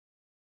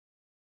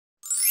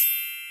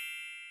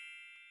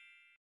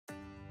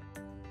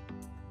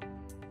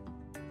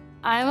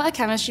I'm a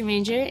chemistry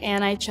major,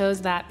 and I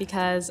chose that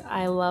because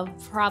I love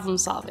problem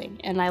solving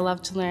and I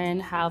love to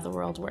learn how the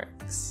world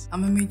works. My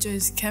major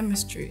is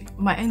chemistry.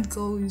 My end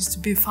goal is to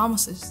be a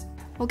pharmacist.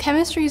 Well,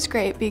 chemistry is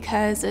great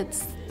because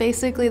it's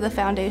basically the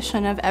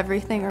foundation of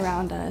everything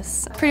around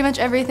us. Pretty much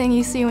everything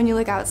you see when you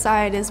look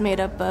outside is made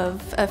up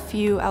of a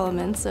few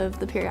elements of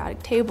the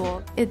periodic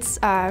table. It's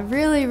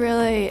really,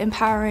 really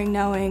empowering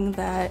knowing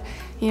that,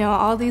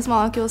 all these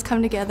molecules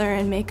come together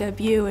and make up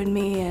you and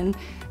me, and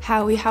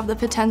how we have the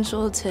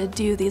potential to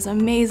do these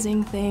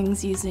amazing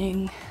things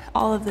using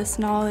all of this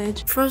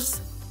knowledge.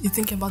 First, you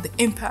think about the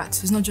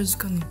impact. It's not just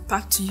going to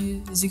impact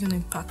you, is it going to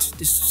impact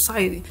the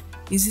society?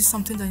 Is it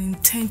something that in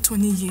 10,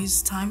 20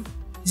 years time,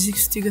 is it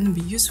still going to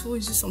be useful?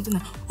 Is it something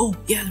that, oh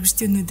yeah, we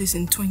still need this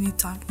in 20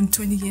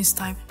 years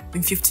time,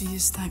 in 50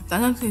 years time?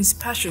 Another thing is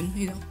passion,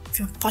 If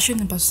you're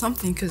passionate about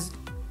something, because,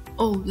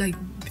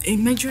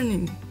 majoring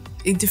in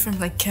a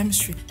different,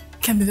 chemistry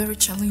can be very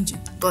challenging,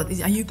 but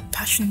are you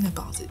passionate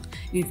about it?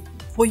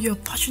 What you're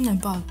passionate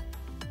about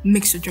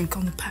makes your dream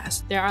come to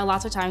pass. There are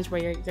lots of times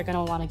where you're going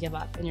to want to give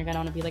up and you're going to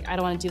want to be like, I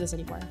don't want to do this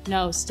anymore.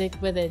 No, stick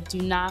with it. Do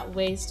not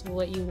waste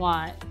what you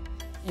want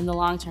in the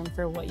long term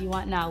for what you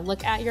want now.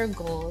 Look at your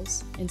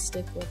goals and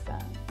stick with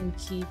them and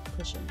keep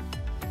pushing.